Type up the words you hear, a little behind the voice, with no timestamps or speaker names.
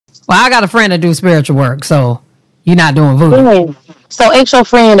Well, I got a friend that do spiritual work, so you're not doing voodoo. Yeah. So ask your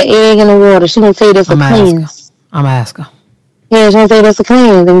friend the egg in the water. She gonna say that's a cleanse. I'm asking. Yeah, she gonna say that's a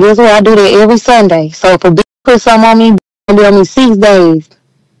cleanse. And guess what? I do that every Sunday. So if a bitch put something on me, it'll be on me 6 days.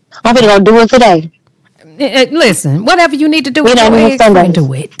 I'm gonna go do it today. Listen, whatever you need to do, we don't need Sunday.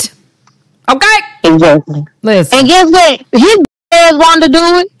 Do it. Okay. Exactly. Listen. And guess what? His ass wanted to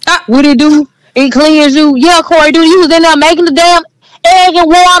do it. What he do? It cleans you. Yeah, Corey, dude, you was in there making the damn egg and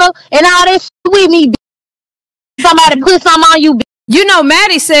water and all that shit with me. Somebody put something on you. You know,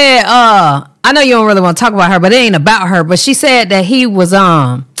 Maddie said, I know you don't really want to talk about her, but it ain't about her. But she said that he was,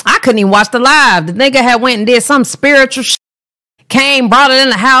 I couldn't even watch the live. The nigga had went and did some spiritual shit. Came, brought it in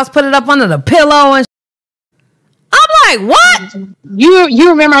the house, put it up under the pillow and I'm like, what? You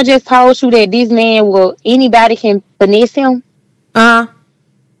remember I just told you that this man anybody can finesse him?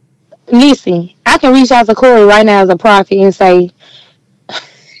 Listen, I can reach out to Corey right now as a prophet and say,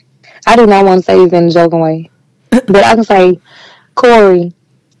 I do not want to say this in a joking way, but I can say, Corey,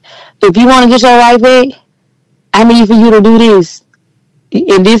 if you want to get your wife back, I need for you to do this.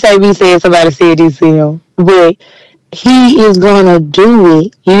 And this ain't me saying somebody said this to him, but he is going to do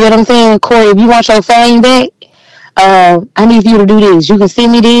it. You know what I'm saying? Corey, if you want your fame back, I need for you to do this. You can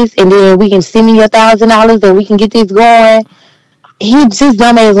send me this, and then we can send me your $1,000, and we can get this going. His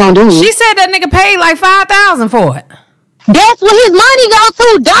dumb ass gonna do it. She said that nigga paid like $5,000 for it. That's what his money goes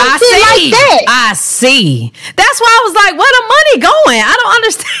to. Don't sit like that. I see. That's why I was like, where the money going? I don't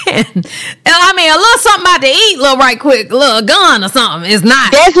understand. I mean, a little something about to eat, little right quick, little gun or something. It's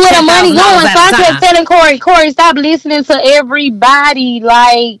not. That's where the money going. So I kept telling Corey, stop listening to everybody.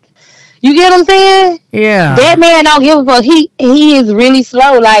 Like, you get what I'm saying? Yeah. That man don't give a fuck. He is really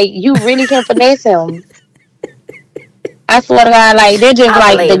slow. Like, you really can finesse him. I swear to God, like, they're just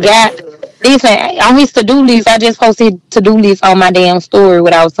like the guy. Listen, on his to-do list, I just posted to-do list on my damn story,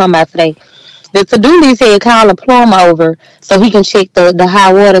 what I was talking about today. The to-do list said call a plumber over so he can check the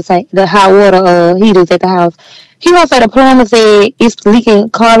hot water tank, the hot water heaters at the house. He gonna say the plumber said it's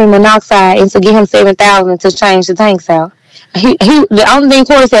leaking carbon monoxide and to get him $7,000 to change the tanks out. The only thing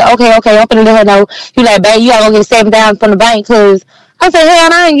Corey said, okay, I'm finna let her know. He like, babe, you gotta go get $7,000 from the bank, cause I said,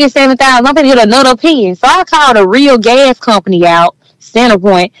 hell, I ain't get $7,000. I'm finna get another opinion. So I called a real gas company out,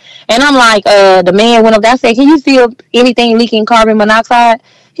 Centerpoint, and I'm like, the man went up there. I said, can you see anything leaking carbon monoxide?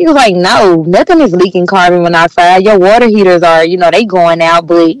 He was like, no, nothing is leaking carbon monoxide. Your water heaters are, they going out,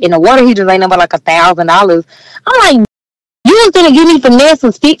 but in the water heaters ain't nothing but like $1,000. I'm like, you was gonna give me finesse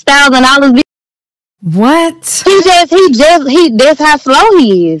of $6,000? What? He that's how slow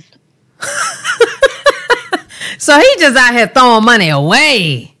he is. So he just out here throwing money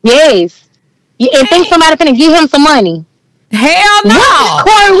away. Yes. And think somebody finna give him some money. Hell no.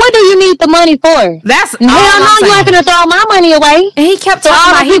 Corey, what do you need the money for? That's hell no, you ain't finna throw my money away. And he kept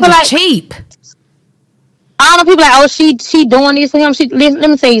talking about he was cheap. All the people like, oh, she doing this for him. Let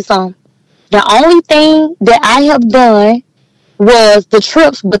me tell you something. The only thing that I have done was the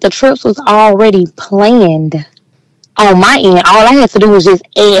trips, but the trips was already planned on my end. All I had to do was just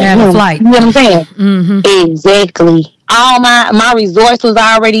add him. Flight. You know what I'm saying? Mm-hmm. Exactly. All my resorts was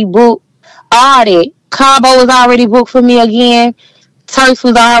already booked. All that. Cabo was already booked for me again. Turks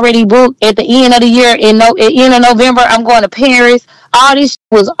was already booked. At the end of the year, at the end of November, I'm going to Paris. All this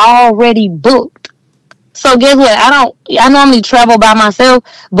was already booked. So guess what? I normally travel by myself,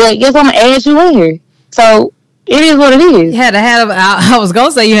 but guess what? I'm going to add you in here. So it is what it is. You had to have, I was going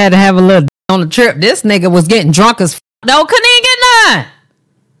to say you had to have a little on the trip. This nigga was getting drunk as no, couldn't even get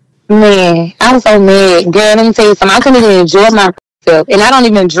none. Man, I'm so mad. Girl, let me tell you something. I couldn't even enjoy myself. And I don't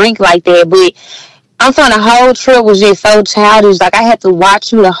even drink like that, but I'm saying the whole trip was just so childish. Like, I had to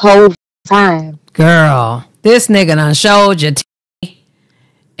watch you the whole time. Girl, this nigga done showed your teeth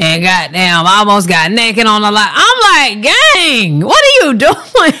and goddamn almost got naked on the line. I'm like, gang, what are you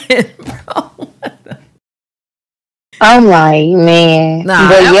doing, bro? I'm like, man. Nah,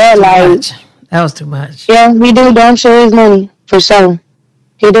 but yeah, like, that was too much. Yeah, he do. Don't show his money, for sure.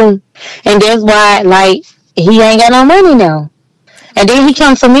 He do. And that's why, like, he ain't got no money now. And then he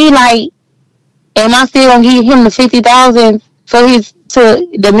comes to me like, am I still gonna give him the $50,000 for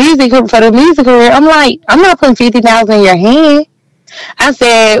the music career? I'm like, I'm not putting $50,000 in your hand. I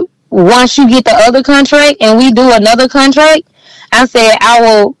said, once you get the other contract and we do another contract, I said I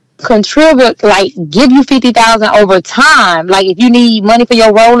will contribute, like, give you $50,000 over time. Like, if you need money for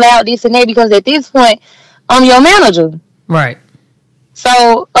your rollout, this and that, because at this point, I'm your manager. Right.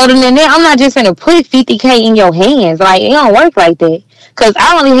 So, other than that, I'm not just gonna put $50K in your hands. Like, it don't work like that. Because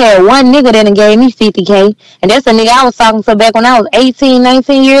I only had one nigga that gave me $50K, and that's a nigga I was talking to back when I was 18,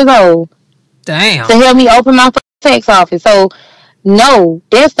 19 years old. Damn. To help me open my tax office. So, no,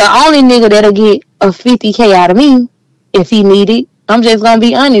 that's the only nigga that'll get a 50K out of me if he need it. I'm just gonna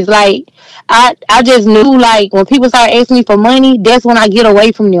be honest. Like, I just knew, like, when people start asking me for money, that's when I get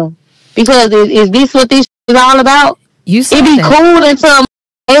away from them. Because is this what this is all about? You said it be that. cool until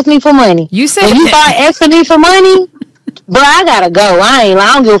ask me for money. You said when you that. start asking me for money, bro, I gotta go. I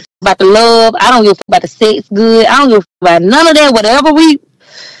don't give a fuck about the love. I don't give a fuck about the sex good. I don't give a fuck about none of that. Whatever we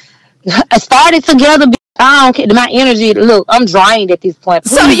started together, I don't care. My energy, look, I'm drained at this point.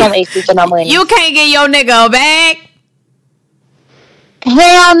 Please don't ask me for no money. You can't get your nigga a bag.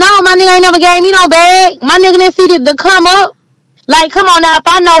 Hell no, my nigga ain't never gave me no bag. My nigga didn't see the come up. Like, come on now. If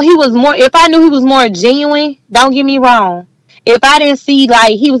I knew he was more genuine, don't get me wrong. If I didn't see,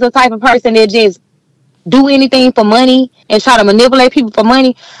 like, he was the type of person that just do anything for money and try to manipulate people for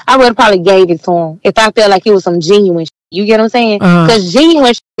money, I would have probably gave it to him if I felt like it was some genuine shit. You get what I'm saying? Because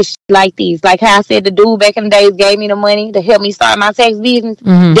genuine shit like these, like how I said the dude back in the days gave me the money to help me start my tax business,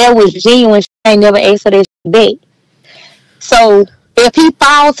 that was genuine shit. I ain't never asked for that shit back. So if he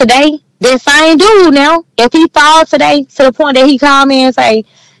falls today, that same dude now, if he falls today to the point that he call me and say,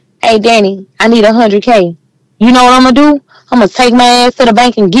 hey, Danny, I need 100K. You know what I'm going to do? I'm going to take my ass to the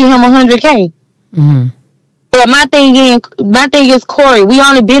bank and give him 100K. But my thing is, Corey, we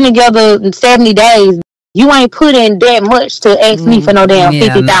only been together 70 days. You ain't put in that much to ask me for no damn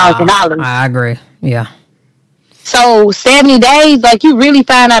 $50,000. No, I agree. Yeah. So 70 days, like, you really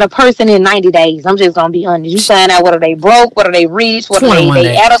find out a person in 90 days. I'm just gonna be honest. You find out whether they broke, whether they rich, whether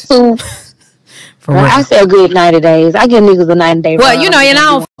they attitude. For real. I say a good 90 days. I give niggas a 90-day run. Well, you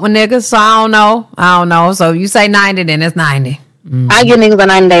know with niggas, so I don't know. So you say 90, then it's 90. I give niggas a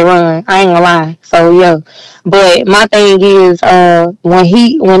 90-day run. I ain't gonna lie. So yeah. But my thing is, when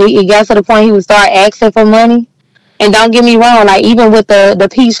he got to the point he would start asking for money. And don't get me wrong, like, even with the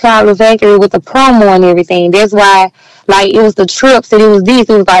Peach Cobbler Factory, with the promo and everything, that's why, like, it was the trips and it was this.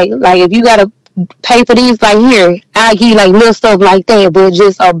 It was like if you gotta pay for these, like, here, I give you, like, little stuff like that, but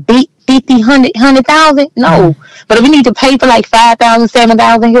just a big 50, 100,000, no. But if you need to pay for, like, 5,000,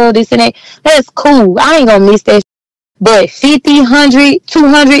 7,000 here, this and that, that's cool. I ain't gonna miss that. But 50, 100,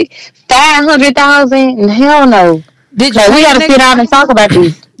 200, 500,000, hell no. We gotta sit down and talk about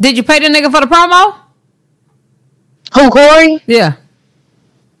this. Did you pay the nigga for the promo? Who, Corey? Yeah.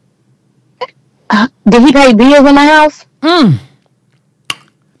 Did he pay bills in my house?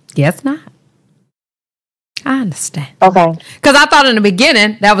 Guess not. I understand. Okay. Because I thought in the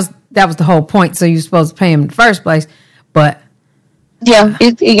beginning that was the whole point. So you're supposed to pay him in the first place, but yeah,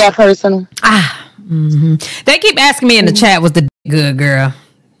 it got personal. They keep asking me in the chat, "Was the good, girl?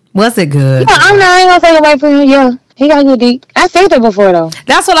 Was it good?" Yeah, I ain't gonna take away from him. Yeah. He got good dick. I said that before, though.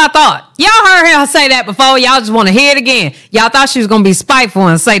 That's what I thought. Y'all heard her say that before. Y'all just want to hear it again. Y'all thought she was going to be spiteful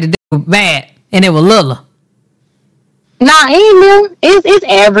and say the dick was bad, and it was little. Nah, it ain't little. It's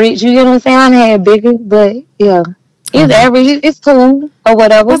average. You get what I'm saying? I had bigger, but yeah. It's average. It's cool or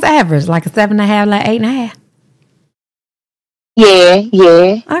whatever. What's average? Like a 7.5, like 8.5?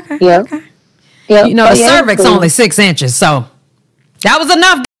 Yeah. Okay. Yep. Okay. Yep. You know, the cervix only 6 inches, so that was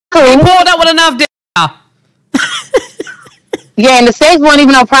enough. Cool. He pulled up with enough dick. Yeah, and the sex wasn't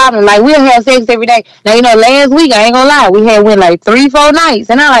even no problem. Like, we'll have sex every day. Now, you know, last week, I ain't gonna lie, we went like 3-4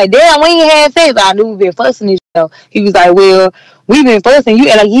 nights. And I'm like, damn, we ain't had sex. I knew we been fussing this show. He was like, well, we been fussing. You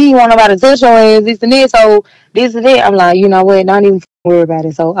like, you ain't want nobody to touch your ass, this and that. So, this and that. I'm like, you know what? Don't even worry about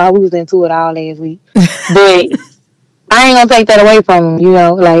it. So, we was into it all last week. But I ain't gonna take that away from him, you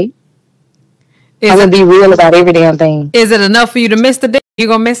know, like, I'm gonna be real about every damn thing. Is it enough for you to miss the dick? You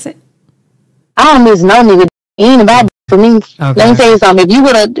gonna miss it? I don't miss no nigga. It ain't about for me. Okay. Let me tell you something. If you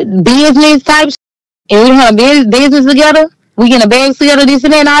with a business type and we have a business together, we get a bag together, this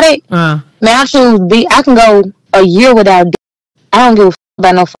and that and all that, man, I can go a year without dick. I don't give a fuck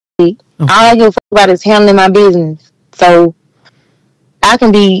about no dick. Okay. All I give a fuck about is handling my business. So I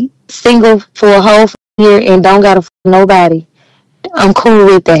can be single for a whole year and don't gotta fuck nobody. I'm cool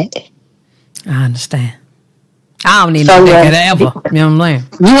with that. I understand. I don't need no dick ever. You know what I'm saying?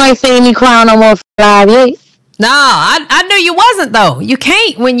 You ain't seen me crying no more live yet. No, I knew you wasn't though. You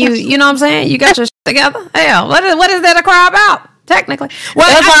can't when you know what I'm saying? You got your shit together. Hell, what is there to cry about? Technically. Well,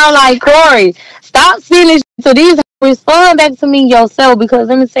 that's why I'm like, Corey, stop sending shit to these. Respond back to me yourself, because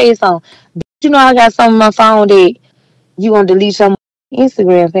let me say you something. You know, I got something on my phone that you gonna delete your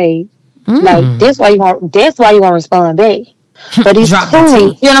Instagram page. Like, that's why you want to respond back. But it's cool. You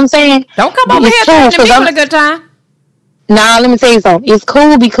know what I'm saying? Don't come over here trying to be having a good time. Nah, let me tell you something. It's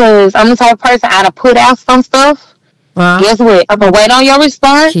cool because I'm the type of person I to put out some stuff. Guess what? I'm gonna wait on your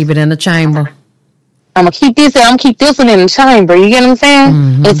response. Keep it in the chamber. I'm gonna keep this and I'm gonna keep this one in the chamber. You get what I'm saying?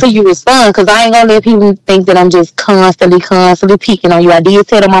 Mm-hmm. Until you respond, because I ain't gonna let people think that I'm just constantly peeking on you. I did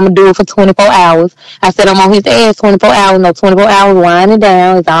tell them I'm gonna do it for 24 hours. I said I'm on his ass 24 hours. No, 24 hours winding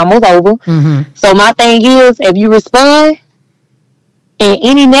down. It's almost over. Mm-hmm. So my thing is, if you respond in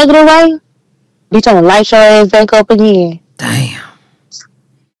any negative way, bitch, I'm gonna light your ass back up again. Damn.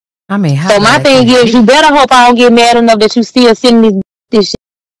 I mean, so my thing is, you better hope I don't get mad enough that you still sending this shit.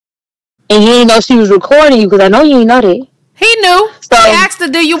 And you didn't know she was recording you, because I know you didn't know that. He knew. So, he asked her,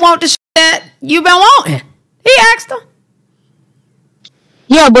 do you want the shit that you been wanting? He asked her.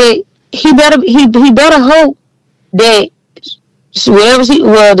 Yeah, but he better hope that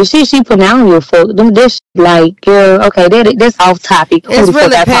the shit she put down here for them, this like, girl, okay, that's off topic. It's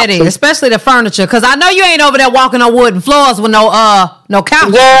really petty, especially the furniture, because I know you ain't over there walking on wooden floors with no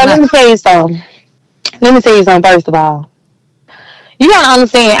couch. Girl, let me tell you something. First of all, you gotta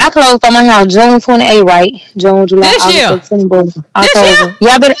understand, I closed on my house June 28th, right? June, July, August, September, October.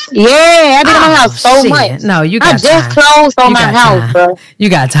 Yeah, I've been in my house so much. No, you got I just closed on my house, bro. You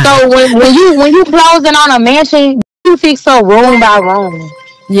got time. So when you closing on a mansion, you fix up room by room.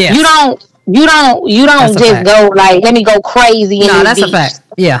 Yeah. You don't just go like, let me go crazy. No, that's a fact.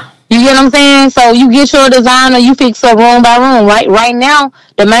 Yeah. You get what I'm saying? So you get your designer, you fix up room by room. Right now,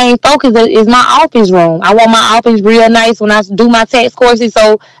 the main focus is my office room. I want my office real nice when I do my tax courses.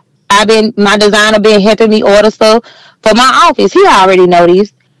 So my designer been helping me order stuff for my office. He already know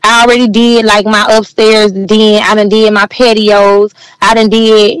this. I already did like my upstairs. Then I done did my patios.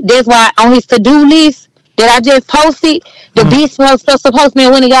 That's why on his to-do list that I just posted, the bitch was supposed to be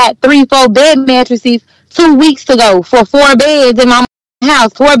when he got 3-4 bed mattresses 2 weeks ago for 4 beds in my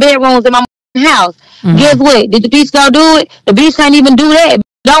house, 4 bedrooms in my house. Mm-hmm. Guess what? Did the bitch go do it? The bitch can't even do that.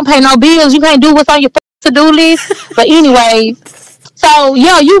 Don't pay no bills. You can't do what's on your to-do list. But anyway, so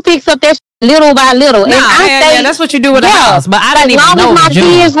yeah, you fix up that little by little. Nah, and that's what you do with a house. But I didn't even know.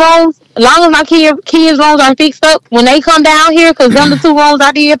 Long as my kids' rooms are fixed up when they come down here, because them the 2 rooms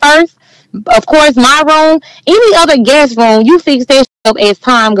I did first. Of course, my room, any other guest room, you fix that up as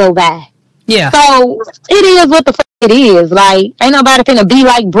time go by. Yeah. So it is what the fuck it is. Like, ain't nobody finna be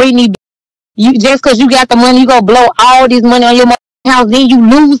like Britney. You just because you got the money, you go blow all this money on your house, then you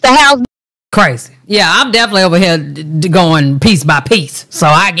lose the house. Crazy. Yeah, I'm definitely over here going piece by piece, so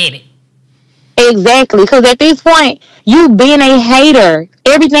I get it. Exactly, because at this point, you been a hater.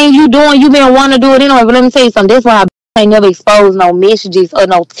 Everything you doing, you been wanting to do it anyway. But let me tell you something. That's why I ain't never exposed no messages or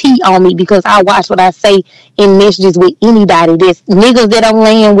no tea on me, because I watch what I say in messages with anybody. There's niggas that I'm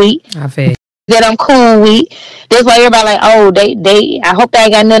laying with. I feel that I'm cool with. That's why everybody like, oh, they I hope they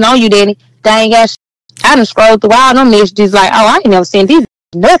ain't got nothing on you, Danny. They ain't got I done scrolled through all them messages like, oh, I ain't never seen these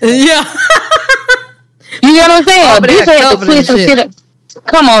nothing. Yeah. You know what I'm saying? Bitch had to twist some shit up.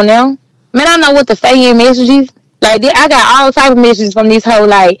 Come on now. Man, I know what to say in messages. Like, I got all type of messages from this whole,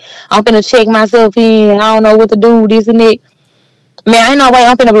 like, I'm finna check myself in. I don't know what to do, this and that. Man, ain't no way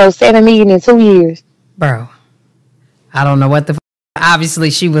I'm finna blow $7 million in 2 years. Bro, I don't know what the obviously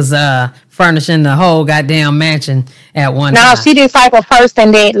she was furnishing the whole goddamn mansion at one time. No, she the type of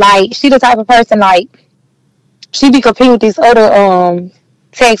person that, like, she be competing with this other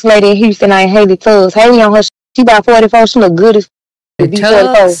tax lady in Houston named Haley Tubbs. Haley on her, she about 44. She look good as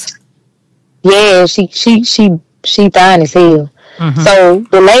Tubbs. Yeah, she fine as hell. Mm-hmm. So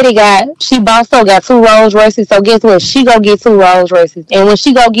the lady she bossed up, got 2 Rolls Royces. So guess what? She go get 2 Rolls Royces. And when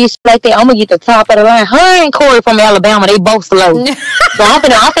she go get shit like that, I'm gonna get the top of the line. Her and Corey from Alabama, they both slow. So I'm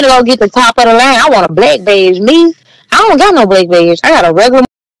finna go get the top of the line. I want a black badge. Me, I don't got no black badge. I got a regular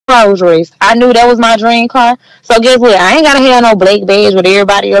Rolls Royce. I knew that was my dream car. So guess what? I ain't gotta have no black badge what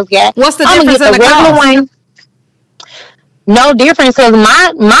everybody else got. What's the difference in the regular one? No difference, because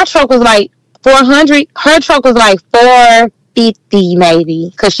my truck was like 400. Her truck was like 450 maybe,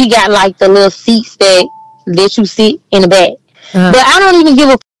 because she got like the little seats that you sit in the back. But I don't even give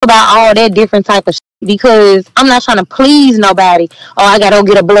a fuck about all that different type of shit, because I'm not trying to please nobody. Oh, I gotta go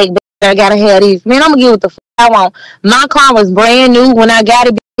get a black badge. I gotta have this. Man, I'm gonna get what the fuck I want. My car was brand new when I got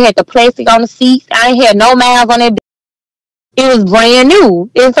it. It had the plastic on the seats. I ain't had no miles on it. It was brand new,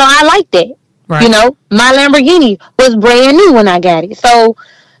 and so I like that. Right. You know, my Lamborghini was brand new when I got it. So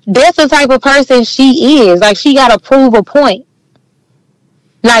that's the type of person she is. Like, she got to prove a point.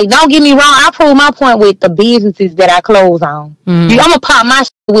 Like, don't get me wrong, I prove my point with the businesses that I close on. Mm-hmm. I'm going to pop my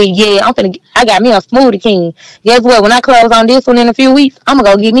shit with, I got me a Smoothie King. Guess what? When I close on this one in a few weeks, I'm going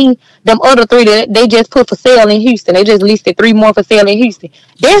to go get me them other 3 that they just put for sale in Houston. They just listed 3 more for sale in Houston.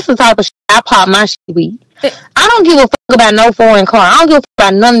 That's the type of shit I pop my shit with. I don't give a fuck about no foreign car. I don't give a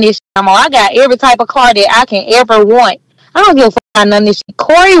fuck about none of this shit no more. I got every type of car that I can ever want. I don't give a fuck about none of this shit.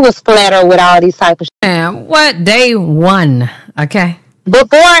 Corey was flattered with all these type of shit. Man, what day one? Okay.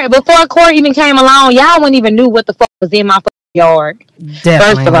 Before Corey even came along, y'all wouldn't even knew what the fuck was in my yard. Definitely.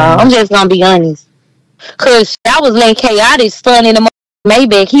 First of all, I'm just gonna be honest. Cause I was letting chaotic stun in the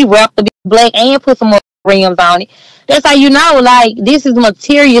Maybach. He wrapped the black and put some more rims on it. That's how you know, like, this is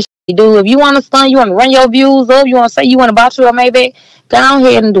material shit, dude. If you want to stun, you want to run your views up, you want to say you want to buy you a Maybach, go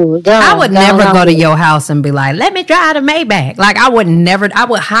ahead and do it. I would never go to your house and be like, let me drive the Maybach. Like, I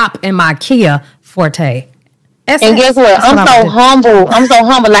would hop in my Kia Forte. And guess what? I'm so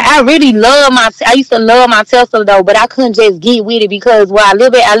humble. Like, I used to love my Tesla though, but I couldn't just get with it because where I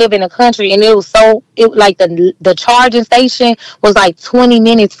live in the country, and like the charging station was like 20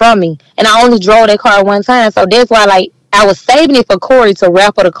 minutes from me, and I only drove that car one time. So that's why, like, I was saving it for Corey to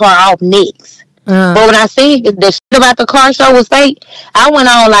raffle the car off next. But when I seen the shit about the car show was fake, I went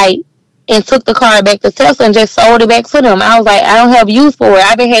on like and took the car back to Tesla and just sold it back to them. I was like, I don't have use for it.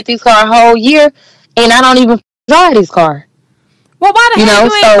 I've been had this car a whole year, and I don't even drive this car. Well, why the hell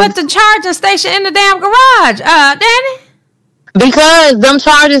you ain't put the charging station in the damn garage, Danny? Because them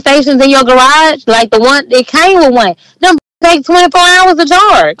charging stations in your garage, like the one, it came with one. Them take 24 hours to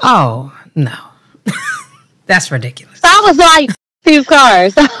charge. Oh, no. That's ridiculous. So I was like, these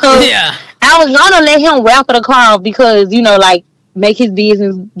cars. So yeah. I was going to let him raffle the car off because, you know, like, make his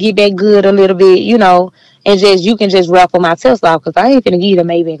business get back good a little bit, you know, and just, you can just raffle my Tesla because I ain't finna give you the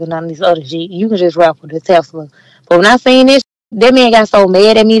Maybach or none of this other shit. You can just raffle the Tesla. But when I seen this, that man got so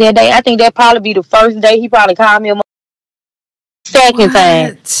mad at me that day. I think that probably be the first day he probably called me a second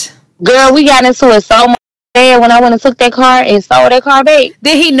time. Girl, we got into it so much bad when I went and took that car and sold that car back.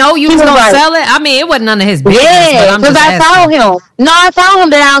 Did he know you was going to sell it? I mean, it wasn't none of his business. Yeah, because I told him. No, I told him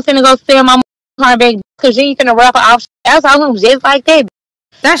that I was finna go sell my car back because you ain't finna raffle off. I told him just like that.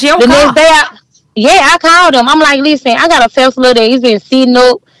 That's your car. Next day, I called him. I'm like, listen, I got a Tesla that he's been sitting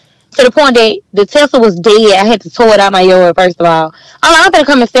up to the point that the Tesla was dead. I had to tow it out my yard, first of all. I'm going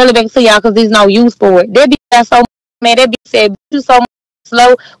to come and sell it back to y'all because there's no use for it. That bitch got so man. That bitch said, you so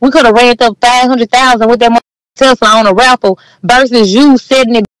slow. We could have ranked up $500,000 with that Tesla on a raffle versus you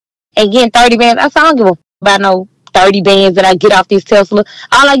sitting it and getting 30 bands. I said, I don't give a fuck about no 30 bands that I get off this Tesla.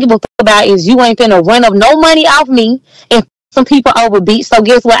 All I give a fuck about is you ain't finna run up no money off me and some people over beat. So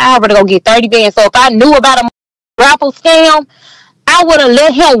guess what? I already go get 30 bands. So if I knew about a raffle scam, I would have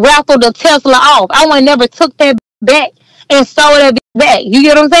let him raffle the Tesla off. I would have never took that back and sold that back. You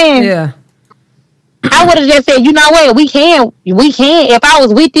get what I'm saying? Yeah. I would have just said, you know what, we can. If I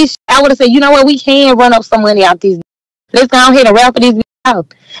was with this, I would have said, you know what, we can run up some money out this. Let's go ahead and raffle this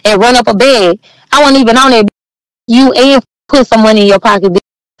out and run up a bag. I wasn't even on that. You and put some money in your pocket.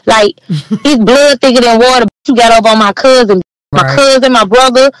 Like, it's blood thicker than water. You got over on my cousin, my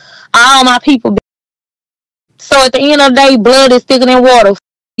brother, all my people. So at the end of the day, blood is thicker than water.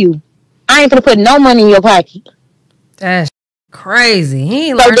 You, I ain't gonna put no money in your pocket. That's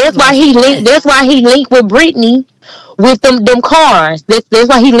crazy. So that's why he linked. That's why he linked with Brittany with them cars. That's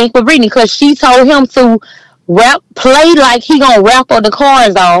why he linked with Brittany because she told him to play like he gonna raffle the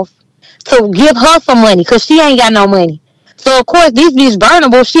cars off to give her some money because she ain't got no money. So of course this bitch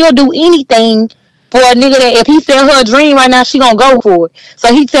burnable. She'll do anything for a nigga that if he sell her a dream right now, she gonna go for it.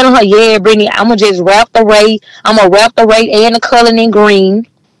 So he telling her, yeah, Brittany, I'm gonna just wrap the rate. I'm gonna wrap the rate and the color in green.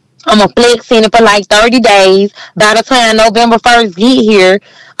 I'm gonna flex in it for like 30 days. By the time November 1st get here,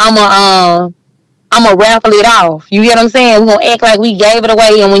 I'm gonna raffle it off. You get what I'm saying? We're gonna act like we gave it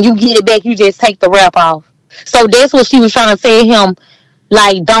away, and when you get it back, you just take the wrap off. So that's what she was trying to tell him.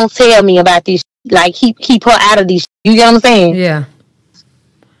 Like, don't tell me about this. Like, keep her out of this. You get what I'm saying? Yeah.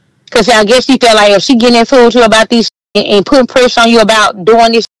 Because I guess she felt like if she getting into you about this and putting pressure on you about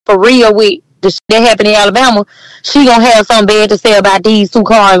doing this for real with the shit that happened in Alabama, she gonna have something bad to say about these two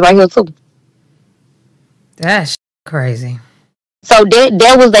cars right here too. That's crazy. So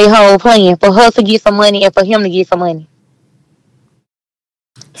that was their whole plan, for her to get some money and for him to get some money.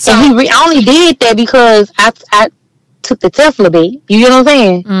 So and he only did that because I took the Tesla back. You get what I'm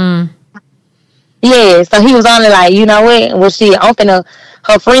saying? Mm. Yeah, so he was only like, you know what? Well,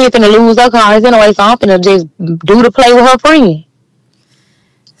 her friend finna lose her cars anyway, so I'm finna just do the play with her friend.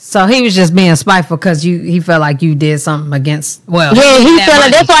 So he was just being spiteful because he felt like you did something against. Well, yeah, he felt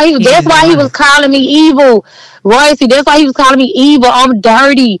like that's why he was calling me evil, Royce. That's why he was calling me evil. I'm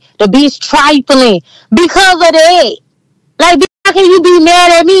dirty. The bitch trifling because of that. Like, bitch, how can you be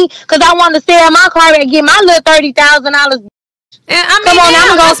mad at me? Because I want to sell my car and get my little $30,000. And I mean, come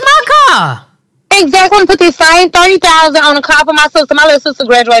on, that's my car. Exactly. I'm gonna put this same 30,000 on the car for my sister. My little sister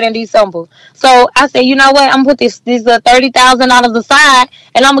graduated in December, so I said, you know what? I'm gonna put this $30,000 aside,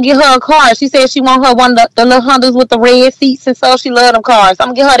 and I'm gonna get her a car. She said she want her one of the little Hondas with the red seats, and so she love them cars. So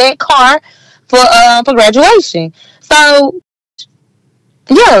I'm gonna get her that car for graduation. So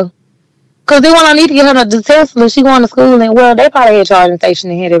yeah, because they want to need to get her the Tesla. She going to school, and well, they probably had a charging station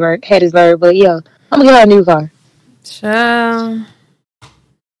in Hattiesburg, but yeah, I'm gonna get her a new car. Child.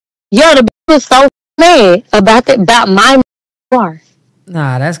 Yeah, the bitch was so mad about my car.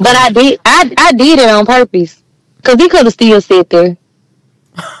 Nah, that's cool. But I did it on purpose. Cause he could have still sit there.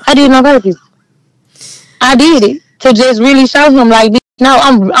 I did it on purpose. I did it to just really show him like, no,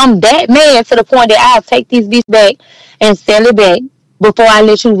 I'm that mad to the point that I'll take this bitch back and sell it back before I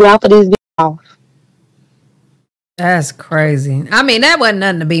let you raffle this bitch off. That's crazy. I mean, that wasn't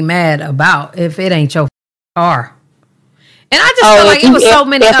nothing to be mad about if it ain't your car. And I just feel like it was so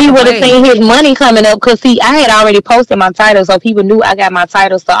many. If he would have seen his money coming up, because see, I had already posted my title, so people knew I got my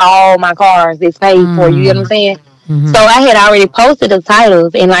titles to all my cars. It's paid for. You get what I'm saying? Mm-hmm. So I had already posted the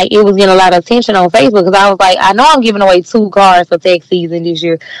titles, and like it was getting a lot of attention on Facebook because I was like, I know I'm giving away 2 cars for tax season this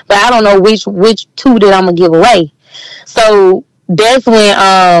year, but I don't know which 2 that I'm gonna give away. So that's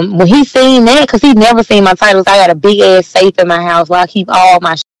when he seen that, because he never seen my titles. I got a big ass safe in my house where I keep all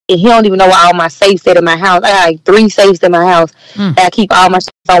my shit. He don't even know where all my safes at in my house. I got like 3 safes in my house. And I keep all my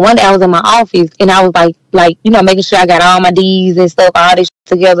shit. So one day I was in my office and I was like, you know, making sure I got all my D's and stuff, all this shit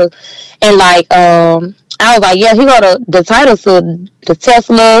together. And like, I was like, yeah, he got the titles to the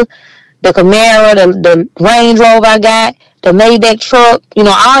Tesla, the Camaro, the Range Rover I got, the Maybach truck, you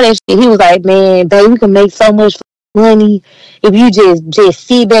know, all that shit. He was like, man, babe, we can make so much money if you just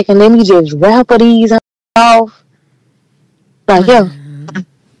sit back and let me just raffle these off. Like, yeah.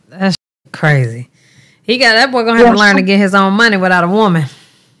 That's crazy. That boy gonna have to learn to get his own money without a woman.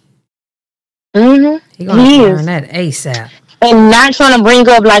 Mm-hmm. He gonna have to learn that ASAP. And not trying to bring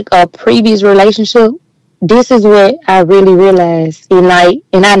up like a previous relationship. This is what I really realized. And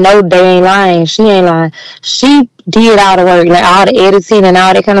I know they ain't lying. She ain't lying. She did all the work, like all the editing and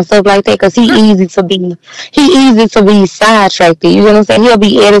all that kind of stuff like that. Cause he easy to be sidetracked. You know what I'm saying? He'll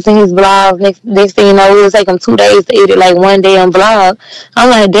be editing his vlog. Next thing you know, it'll take him 2 days to edit like one day on vlog. I'm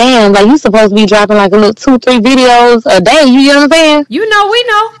like, damn, like you supposed to be dropping like a little 2-3 videos a day. You know what I'm saying? You know, we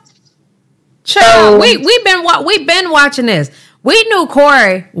know. Child, we've been watching this. We knew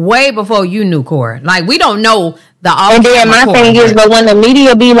Corey way before you knew Corey. Like, we don't know the all. And then my thing is, but when the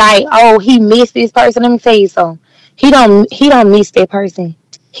media be like, "Oh, he missed this person," let me tell you something. He don't miss that person.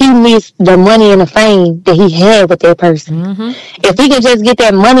 He missed the money and the fame that he had with that person. Mm-hmm. If he could just get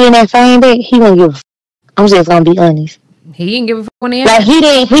that money and that fame back, he wouldn't give a f. I'm just gonna be honest. He didn't give a f when he had. Like he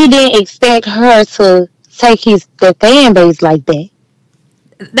didn't expect her to take the fan base like that.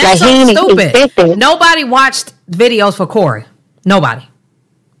 That's like, so stupid. Nobody watched videos for Corey. Nobody.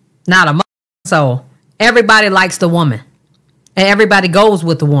 Not a so everybody likes the woman. And everybody goes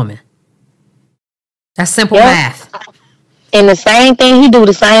with the woman. That's simple math. And the same thing, he do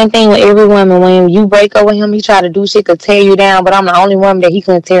the same thing with every woman. When you break up with him, he try to do shit to tear you down, but I'm the only woman that he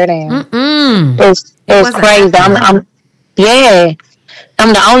couldn't tear down. It's crazy. I'm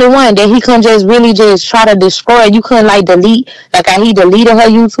the only one that he couldn't just really just try to destroy. You couldn't like delete, like how he deleted her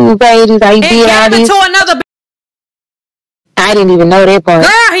YouTube pages, how he did all this. To another I didn't even know that part.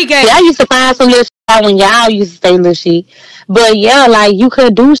 Girl, he gave. I used to find some little shit when y'all used to say little shit. But yeah, like you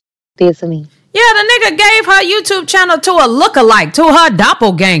could do shit to me. Yeah, the nigga gave her YouTube channel to a lookalike, to her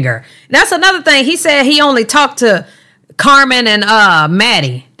doppelganger. That's another thing. He said he only talked to Carmen and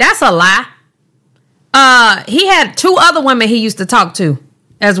Maddie. That's a lie. He had 2 other women he used to talk to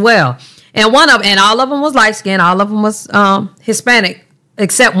as well. And all of them was light skinned, all of them was Hispanic,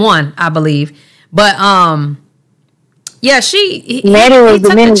 except one, I believe. But yeah, Maddie was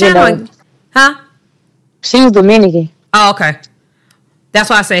Dominican. Huh? She was Dominican. Oh, okay. That's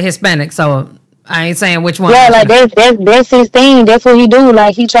why I said Hispanic, so I ain't saying which one. Yeah, like that's his thing. That's what he do.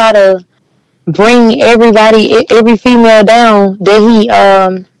 Like he try to bring every female down that he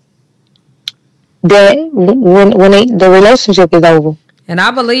that when the relationship is over. And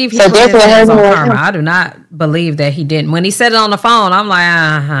I believe he put his hands on Karma. I do not believe that he didn't. When he said it on the phone, I'm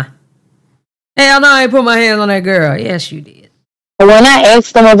like, hell no, I ain't put my hands on that girl. Yes, you did. But when I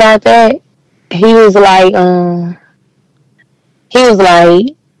asked him about that, he was like,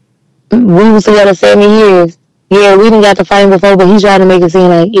 we was together 7 years. Yeah, we didn't got to fight before, but he tried to make it seem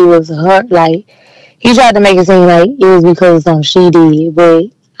like it was her. Like he tried to make it seem like it was because of something she did. But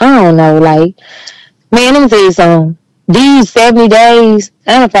I don't know. Like, man, let me tell you something. These 70 days,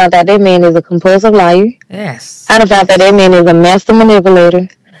 I done found out that man is a compulsive liar. Yes. I done found out that man is a master manipulator.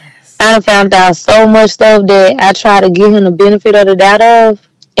 Yes. I done found out so much stuff that I try to give him the benefit of the doubt of,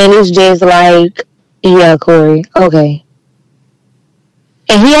 and it's just like, yeah, Corey, okay.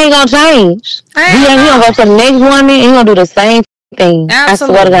 And he ain't gonna change. He gonna go to the next woman, he gonna do the same thing.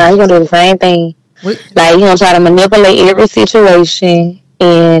 Absolutely. I swear to God, he gonna do the same thing. Like, he gonna try to manipulate every situation,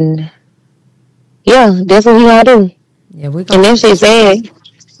 and yeah, that's what he gonna do. Yeah, and then she said,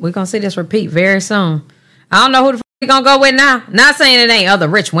 we're gonna see this repeat very soon. I don't know who the he gonna go with now. Not saying it ain't other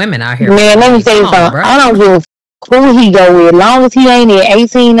rich women out here. Man, let me tell you something. I don't give a who he go with, as long as he ain't at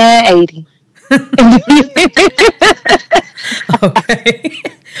 18,980. Okay.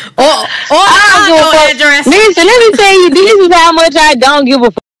 or I don't give a address. Listen, let me tell you, this is how much I don't give a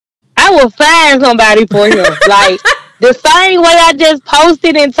fuck. I will find somebody for him. Like, the same way I just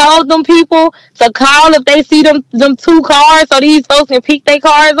posted and told them people to call if they see them 2 cars so these folks can pick their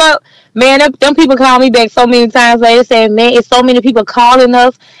cars up. Man, them people call me back so many times later saying, man, it's so many people calling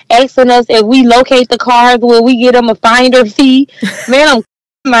us, asking us if we locate the cars, will we get them a finder fee? Man, I'm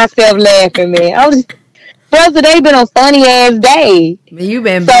myself laughing, man. Plus, they been a funny ass day. You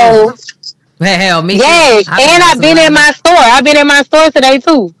been so hell, me yes, too. And I've been in my store. I've been in my store today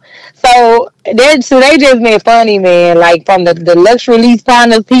too. So they just been funny, man. Like, from the luxury lease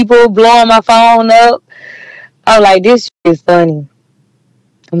partners, people blowing my phone up. I'm like, this shit is funny.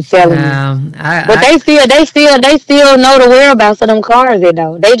 I'm telling you. But they still know the whereabouts of them cars,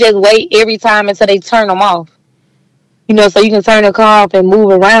 though. They just wait every time until they turn them off. You know, so you can turn the car off and move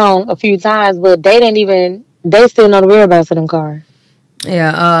around a few times, but they still know the whereabouts of them cars.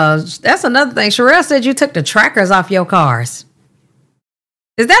 Yeah, that's another thing. Sherelle said you took the trackers off your cars.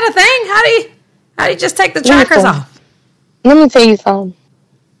 Is that a thing? How do you just take the trackers off? Let me tell you something.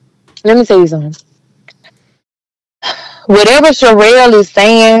 Whatever Sherelle is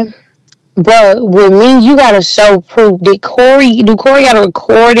saying, but with me, you gotta show proof. Do Corey got a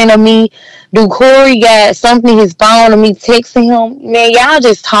recording of me? Do Corey got something in his phone of me texting him? Man, y'all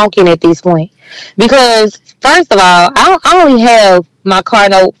just talking at this point. Because, first of all, I only have my car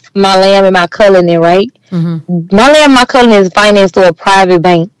note, my Lamb, and my Cullinan, right? Mm-hmm. My Lamb and my Cullinan is financed through a private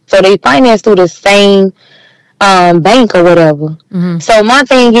bank. So they finance through the same bank or whatever. Mm-hmm. So my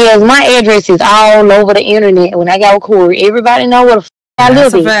thing is, my address is all over the internet. When I got with Corey, everybody know where the I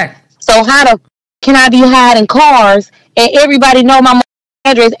live in. So how the can I be hiding cars and everybody know my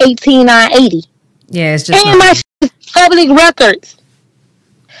address 18980? Yeah, it's just and my public records.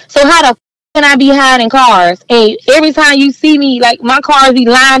 So how the can I be hiding cars? And every time you see me, like, my cars be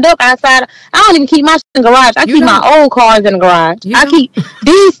lined up outside. I don't even keep my shit in the garage. I keep my old cars in the garage. I keep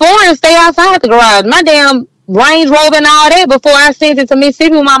these foreign stay outside the garage. My damn Range Rover and all that before I sent it to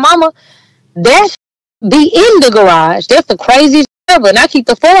Mississippi with my mama, that be in the garage. That's the craziest shit ever. And I keep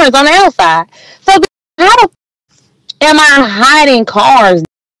the foreigns on the outside. So how the am I hiding cars?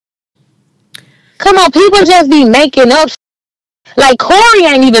 Come on, people just be making up. Like, Corey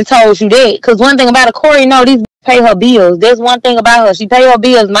ain't even told you that. Because one thing about it, Corey know these pay her bills. There's one thing about her. She pay her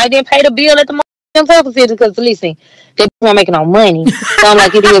bills. Might didn't pay the bill at the facility because, listen, they weren't making no money. So I'm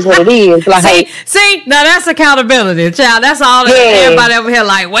like, it is what it is. Like, see, now that's accountability, child. That's all that everybody over here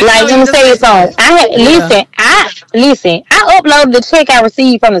like. Wait, like, let me say something. Listen, I uploaded the check I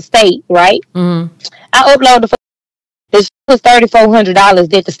received from the state, right? Mm-hmm. I uploaded the shit was $3,400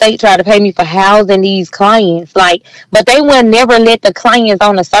 that the state tried to pay me for housing these clients. Like, but they would never let the clients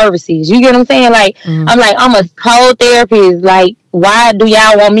on the services. You get what I'm saying? Like, I'm like, I'm a whole therapist. Like, why do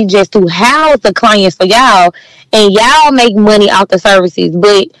y'all want me just to house the clients for y'all and y'all make money off the services?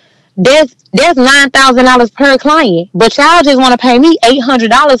 But there's $9,000 per client, but y'all just want to pay me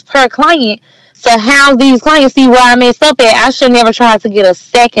 $800 per client to house these clients. See where I messed up at? I should never try to get a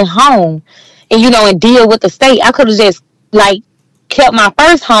second home. And, and deal with the state. I could have just, like, kept my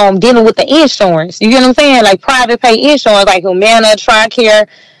first home dealing with the insurance. You get what I'm saying? Like, private pay insurance, like Humana, TRICARE.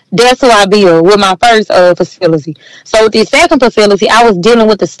 That's who I built with my first facility. So with the second facility, I was dealing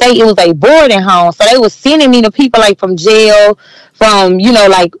with the state. It was a boarding home. So they was sending me to people, like, from jail, from,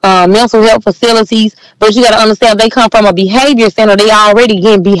 mental health facilities. But you got to understand, if they come from a behavior center, they already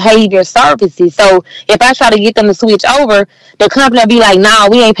getting behavior services. So if I try to get them to switch over, the company will be like, nah,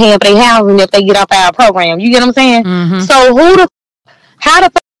 we ain't paying for their housing if they get off our program. You get what I'm saying? Mm-hmm. So how the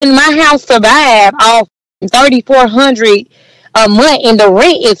fuck can my house survive off $3,400 a month, and the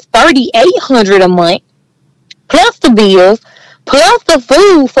rent is $3,800 a month, plus the bills, plus the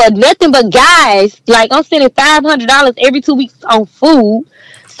food for nothing but guys. Like, I'm spending $500 every 2 weeks on food.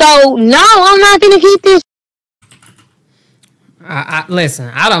 So no, I'm not gonna keep this.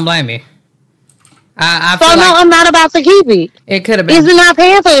 Listen, I don't blame you. I I'm not about to keep it. It could have been. It's not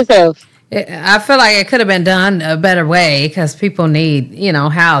paying for itself. I feel like it could have been done a better way because people need,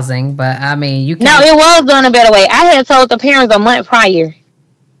 housing. But I mean, you No, can't. it was done a better way. I had told the parents a month prior.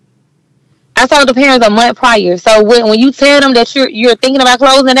 I told the parents a month prior. So when you tell them that you're thinking about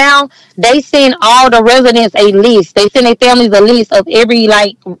closing down, they send all the residents a list. They send their families a list of every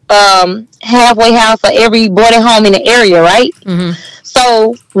halfway house or every boarding home in the area, right? Mm-hmm.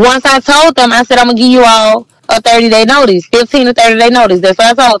 So once I told them, I said I'm gonna give you all a 30-day notice, 15 to 30-day notice. That's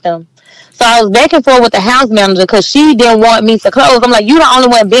what I told them. So I was back and forth with the house manager because she didn't want me to close. I'm like, you the only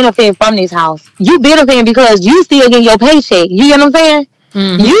one benefiting from this house. You benefiting because you still getting your paycheck. You get what I'm saying?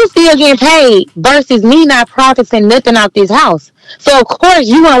 Mm-hmm. You still getting paid versus me not profiting nothing out this house. So of course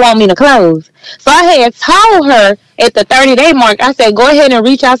you wouldn't want me to close. So I had told her at the 30-day mark, I said, go ahead and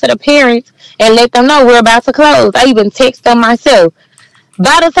reach out to the parents and let them know we're about to close. I even text them myself.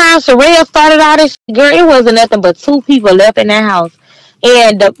 By the time Sherelle started all this shit, girl, it wasn't nothing but 2 people left in that house.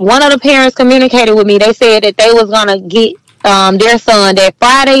 And one of the parents communicated with me. They said that they was going to get their son that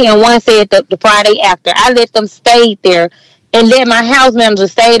Friday, and one said the Friday after. I let them stay there and let my house manager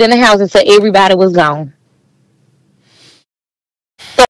stay in the house until everybody was gone.